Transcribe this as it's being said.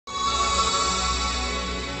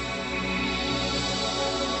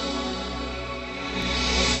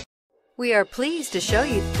We are pleased to show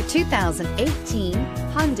you the 2018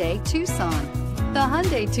 Hyundai Tucson. The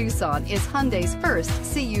Hyundai Tucson is Hyundai's first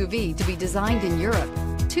CUV to be designed in Europe.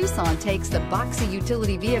 Tucson takes the boxy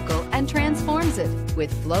utility vehicle and transforms it.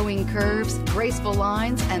 With flowing curves, graceful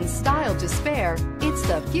lines, and style to spare, it's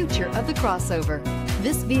the future of the crossover.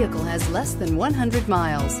 This vehicle has less than 100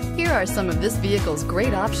 miles. Here are some of this vehicle's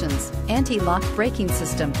great options: anti-lock braking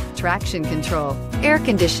system, traction control, air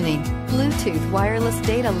conditioning, Bluetooth wireless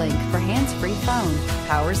data link for hands-free phone,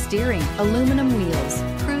 power steering, aluminum wheels,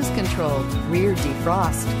 cruise control, rear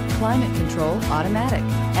defrost, climate control automatic,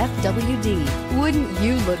 FWD. Wouldn't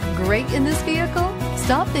you look great in this vehicle?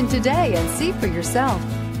 Stop in today and see for yourself.